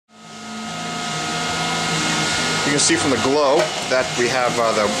You can see from the glow that we have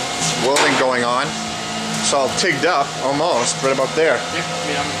the welding going on. It's all tigged up, almost, right about there.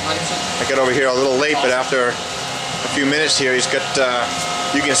 I got over here a little late, but after a few minutes here, he's got,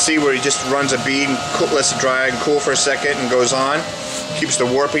 you can see where he just runs a bead and lets it dry and cool for a second and goes on. Keeps the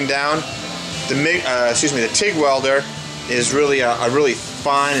warping down. The TIG welder is really a really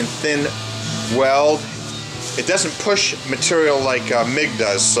fine and thin weld. It doesn't push material like MIG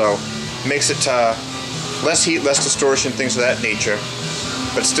does, so it makes it less heat, less distortion, things of that nature,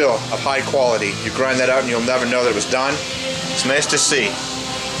 but still of high quality. You grind that out and you'll never know that it was done. It's nice to see.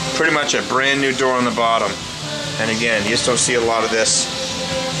 Pretty much a brand new door on the bottom. And again, you just don't see a lot of this.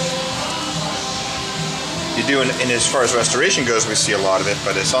 You do, and as far as restoration goes, we see a lot of it,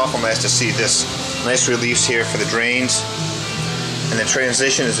 but it's awful nice to see this nice reliefs here for the drains. And the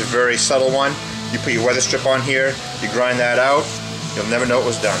transition is a very subtle one. You put your weather strip on here, you grind that out, you'll never know it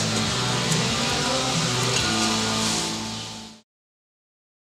was done.